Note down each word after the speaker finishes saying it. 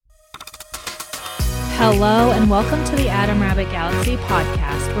Hello, and welcome to the Adam Rabbit Galaxy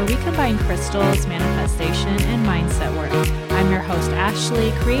podcast, where we combine crystals, manifestation, and mindset work. I'm your host,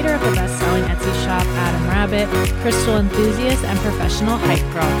 Ashley, creator of the best-selling Etsy shop, Adam Rabbit, crystal enthusiast, and professional hype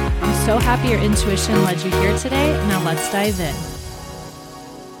girl. I'm so happy your intuition led you here today. Now let's dive in.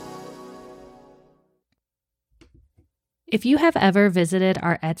 If you have ever visited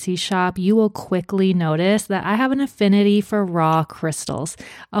our Etsy shop, you will quickly notice that I have an affinity for raw crystals.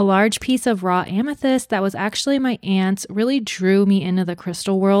 A large piece of raw amethyst that was actually my aunt's really drew me into the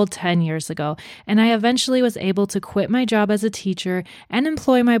crystal world 10 years ago, and I eventually was able to quit my job as a teacher and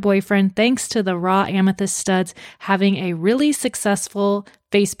employ my boyfriend thanks to the raw amethyst studs having a really successful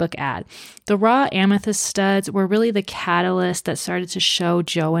Facebook ad. The raw amethyst studs were really the catalyst that started to show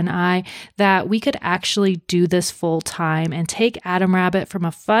Joe and I that we could actually do this full time and take Adam Rabbit from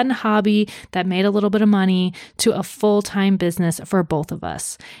a fun hobby that made a little bit of money to a full-time business for both of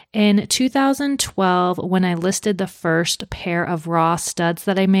us. In 2012, when I listed the first pair of raw studs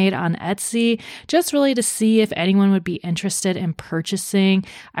that I made on Etsy, just really to see if anyone would be interested in purchasing,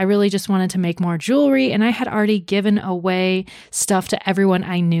 I really just wanted to make more jewelry, and I had already given away stuff to everyone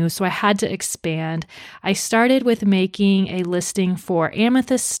I knew, so I had to expand. I started with making a listing for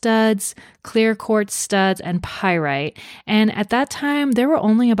amethyst studs, clear quartz studs, and pyrite. And at that time, there were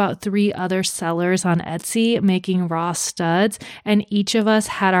only about 3 other sellers on Etsy making raw studs, and each of us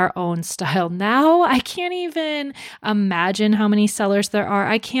had our own style. Now, I can't even imagine how many sellers there are.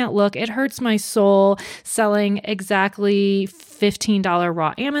 I can't look. It hurts my soul selling exactly $15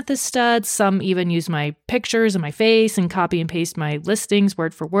 raw amethyst studs. Some even use my pictures and my face and copy and paste my listings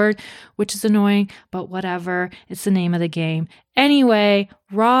word for word, which is annoying, but whatever. It's the name of the game. Anyway,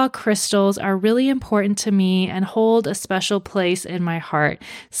 raw crystals are really important to me and hold a special place in my heart.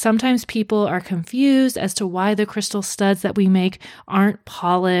 Sometimes people are confused as to why the crystal studs that we make aren't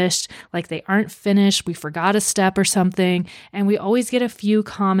polished, like they aren't finished, we forgot a step or something, and we always get a few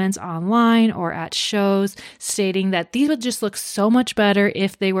comments online or at shows stating that these would just look so much better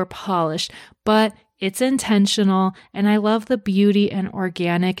if they were polished, but it's intentional, and I love the beauty and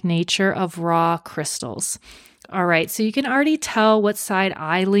organic nature of raw crystals. All right, so you can already tell what side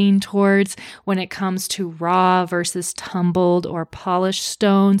I lean towards when it comes to raw versus tumbled or polished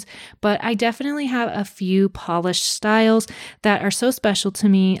stones, but I definitely have a few polished styles that are so special to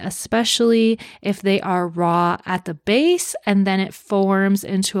me, especially if they are raw at the base and then it forms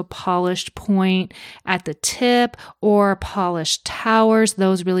into a polished point at the tip or polished towers.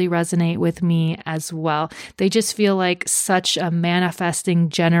 Those really resonate with me as well. They just feel like such a manifesting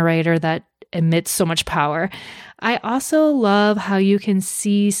generator that emits so much power. I also love how you can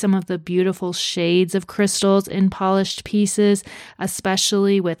see some of the beautiful shades of crystals in polished pieces,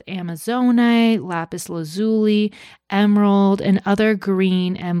 especially with Amazonite, lapis lazuli, emerald, and other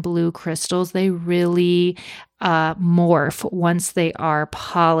green and blue crystals. They really morph once they are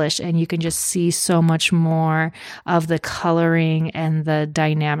polished, and you can just see so much more of the coloring and the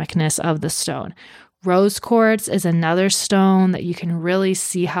dynamicness of the stone. Rose quartz is another stone that you can really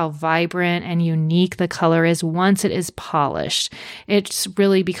see how vibrant and unique the color is once it is polished. It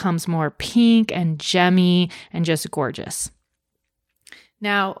really becomes more pink and gemmy and just gorgeous.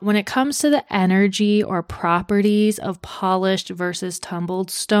 Now, when it comes to the energy or properties of polished versus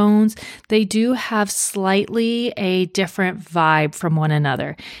tumbled stones, they do have slightly a different vibe from one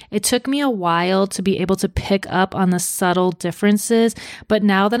another. It took me a while to be able to pick up on the subtle differences, but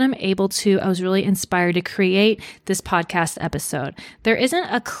now that I'm able to, I was really inspired to create this podcast episode. There isn't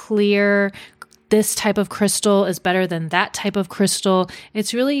a clear this type of crystal is better than that type of crystal.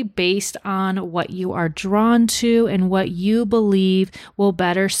 It's really based on what you are drawn to and what you believe will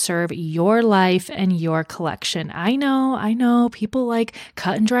better serve your life and your collection. I know, people like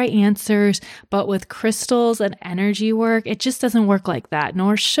cut and dry answers, but with crystals and energy work, it just doesn't work like that,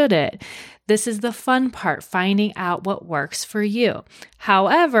 nor should it. This is the fun part, finding out what works for you.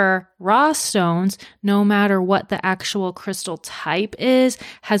 However, raw stones, no matter what the actual crystal type is,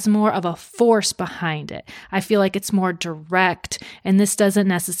 has more of a force behind it. I feel like it's more direct, and this doesn't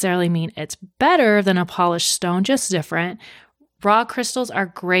necessarily mean it's better than a polished stone, just different. Raw crystals are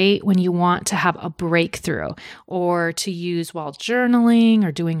great when you want to have a breakthrough or to use while journaling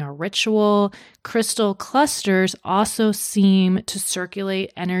or doing a ritual. Crystal clusters also seem to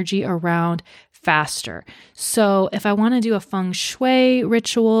circulate energy around faster. So if I want to do a feng shui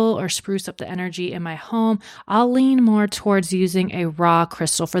ritual or spruce up the energy in my home, I'll lean more towards using a raw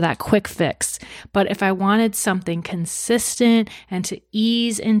crystal for that quick fix. But if I wanted something consistent and to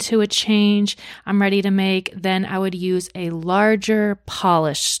ease into a change I'm ready to make, then I would use a larger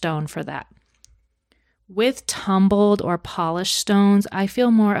polished stone for that. With tumbled or polished stones, I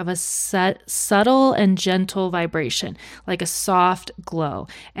feel more of a subtle and gentle vibration, like a soft glow.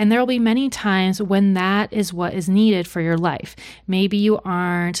 And there will be many times when that is what is needed for your life. Maybe you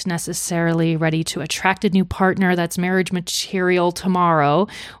aren't necessarily ready to attract a new partner that's marriage material tomorrow,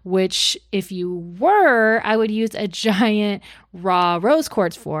 which if you were, I would use a giant raw rose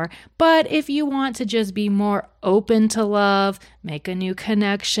quartz for. But if you want to just be more open to love, make a new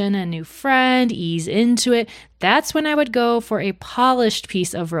connection, a new friend, ease into it, that's when I would go for a polished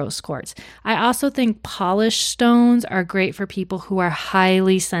piece of rose quartz. I also think polished stones are great for people who are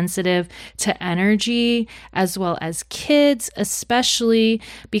highly sensitive to energy, as well as kids, especially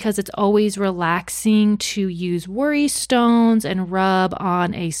because it's always relaxing to use worry stones and rub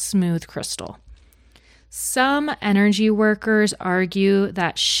on a smooth crystal. Some energy workers argue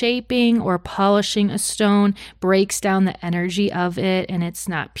that shaping or polishing a stone breaks down the energy of it and it's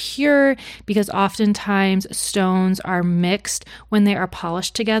not pure because oftentimes stones are mixed when they are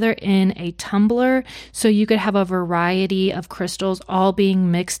polished together in a tumbler. So you could have a variety of crystals all being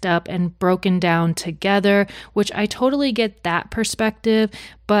mixed up and broken down together, which I totally get that perspective.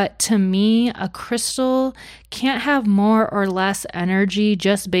 But to me, a crystal can't have more or less energy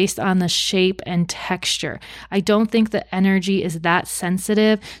just based on the shape and texture. I don't think the energy is that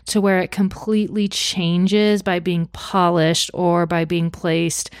sensitive to where it completely changes by being polished or by being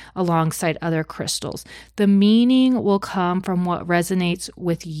placed alongside other crystals. The meaning will come from what resonates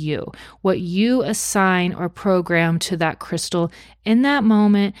with you, what you assign or program to that crystal in that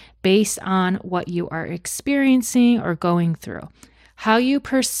moment based on what you are experiencing or going through. How you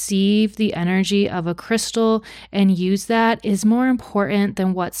perceive the energy of a crystal and use that is more important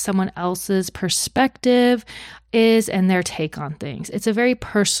than what someone else's perspective is and their take on things. It's a very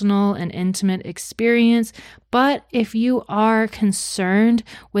personal and intimate experience, but if you are concerned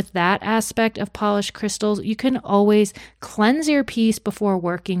with that aspect of polished crystals, you can always cleanse your piece before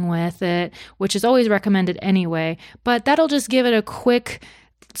working with it, which is always recommended anyway, but that'll just give it a quick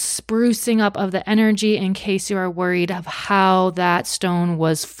sprucing up of the energy in case you are worried of how that stone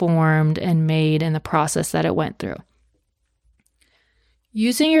was formed and made in the process that it went through.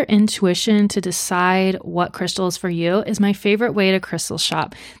 Using your intuition to decide what crystal is for you is my favorite way to crystal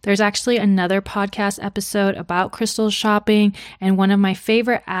shop. There's actually another podcast episode about crystal shopping, and one of my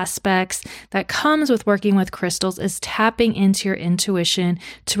favorite aspects that comes with working with crystals is tapping into your intuition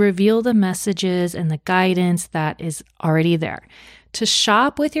to reveal the messages and the guidance that is already there. To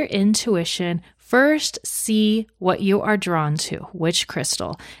shop with your intuition, first see what you are drawn to, which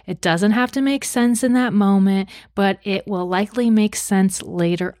crystal. It doesn't have to make sense in that moment, but it will likely make sense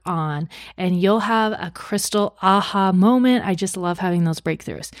later on, and you'll have a crystal aha moment. I just love having those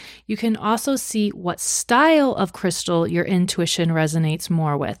breakthroughs. You can also see what style of crystal your intuition resonates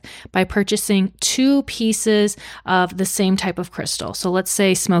more with by purchasing 2 pieces of the same type of crystal. So let's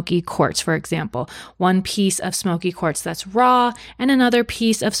say smoky quartz, for example. One piece of smoky quartz that's raw and another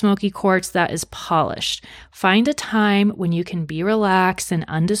piece of smoky quartz that is polished. Find a time when you can be relaxed and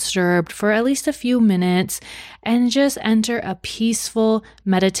undisturbed for at least a few minutes and just enter a peaceful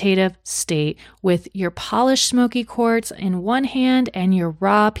meditative state with your polished smoky quartz in one hand and your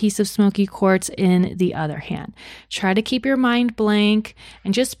raw piece of smoky quartz in the other hand. Try to keep your mind blank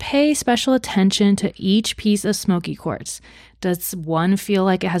and just pay special attention to each piece of smoky quartz. Does one feel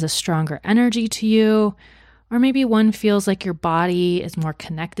like it has a stronger energy to you? Or maybe one feels like your body is more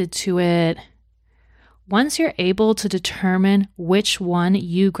connected to it. Once you're able to determine which one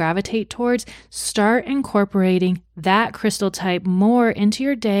you gravitate towards, start incorporating that crystal type more into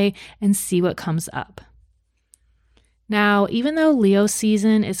your day and see what comes up. Now, even though Leo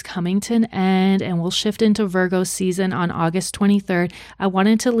season is coming to an end and we'll shift into Virgo season on August 23rd, I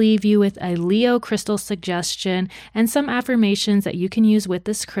wanted to leave you with a Leo crystal suggestion and some affirmations that you can use with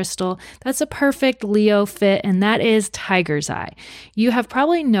this crystal that's a perfect Leo fit, and that is Tiger's Eye. You have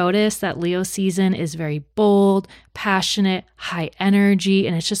probably noticed that Leo season is very bold, passionate, high energy,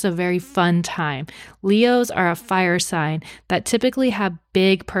 and it's just a very fun time. Leos are a fire sign that typically have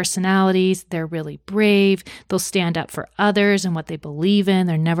big personalities. They're really brave. They'll stand up for others and what they believe in.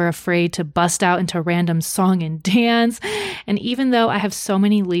 They're never afraid to bust out into random song and dance. And even though I have so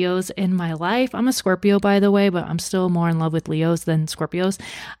many Leos in my life, I'm a Scorpio, by the way, but I'm still more in love with Leos than Scorpios.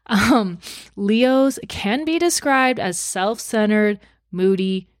 Leos can be described as self-centered,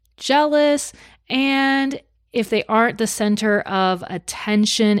 moody, jealous, and if they aren't the center of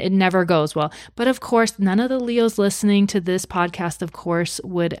attention, it never goes well. But of course, none of the Leos listening to this podcast, of course,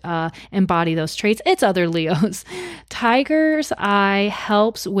 would embody those traits. It's other Leos. Tiger's Eye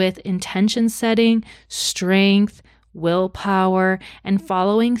helps with intention setting, strength, willpower, and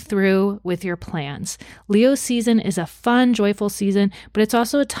following through with your plans. Leo season is a fun, joyful season, but it's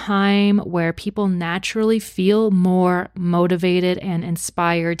also a time where people naturally feel more motivated and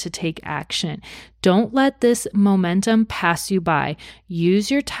inspired to take action. Don't let this momentum pass you by. Use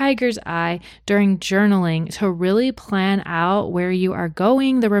your tiger's eye during journaling to really plan out where you are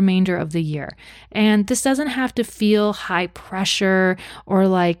going the remainder of the year. And this doesn't have to feel high pressure or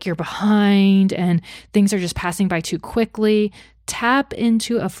like you're behind and things are just passing by too quickly. Tap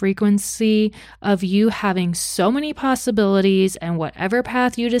into a frequency of you having so many possibilities, and whatever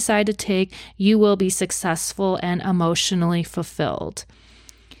path you decide to take, you will be successful and emotionally fulfilled.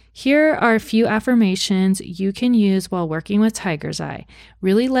 Here are a few affirmations you can use while working with Tiger's Eye.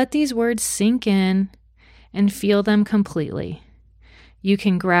 Really let these words sink in and feel them completely. You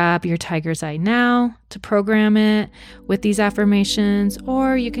can grab your Tiger's Eye now to program it with these affirmations,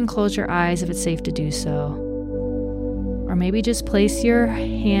 or you can close your eyes if it's safe to do so. Or maybe just place your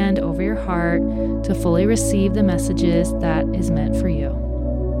hand over your heart to fully receive the messages that is meant for you.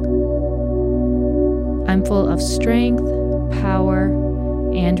 I'm full of strength, power,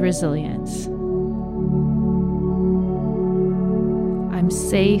 and resilience. I'm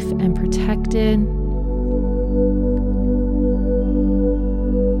safe and protected.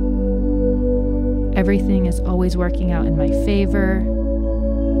 Everything is always working out in my favor.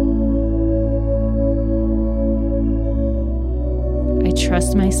 I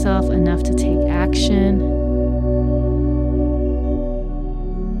trust myself enough to take action.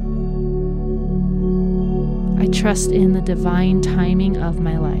 I trust in the divine timing of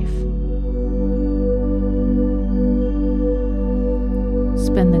my life.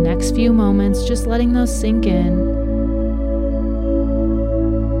 Spend the next few moments just letting those sink in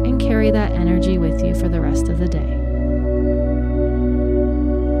and carry that energy with you for the rest of the day.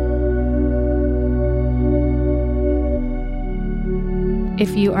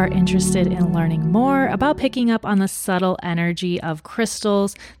 If you are interested in learning more about picking up on the subtle energy of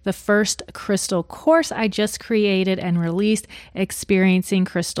crystals, the first crystal course I just created and released, Experiencing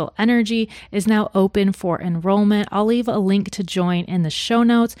Crystal Energy, is now open for enrollment. I'll leave a link to join in the show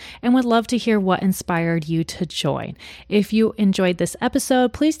notes and would love to hear what inspired you to join. If you enjoyed this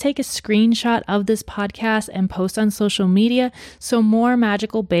episode, please take a screenshot of this podcast and post on social media so more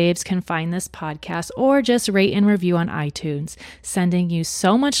magical babes can find this podcast, or just rate and review on iTunes. Sending you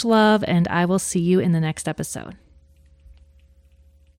so much love, and I will see you in the next episode.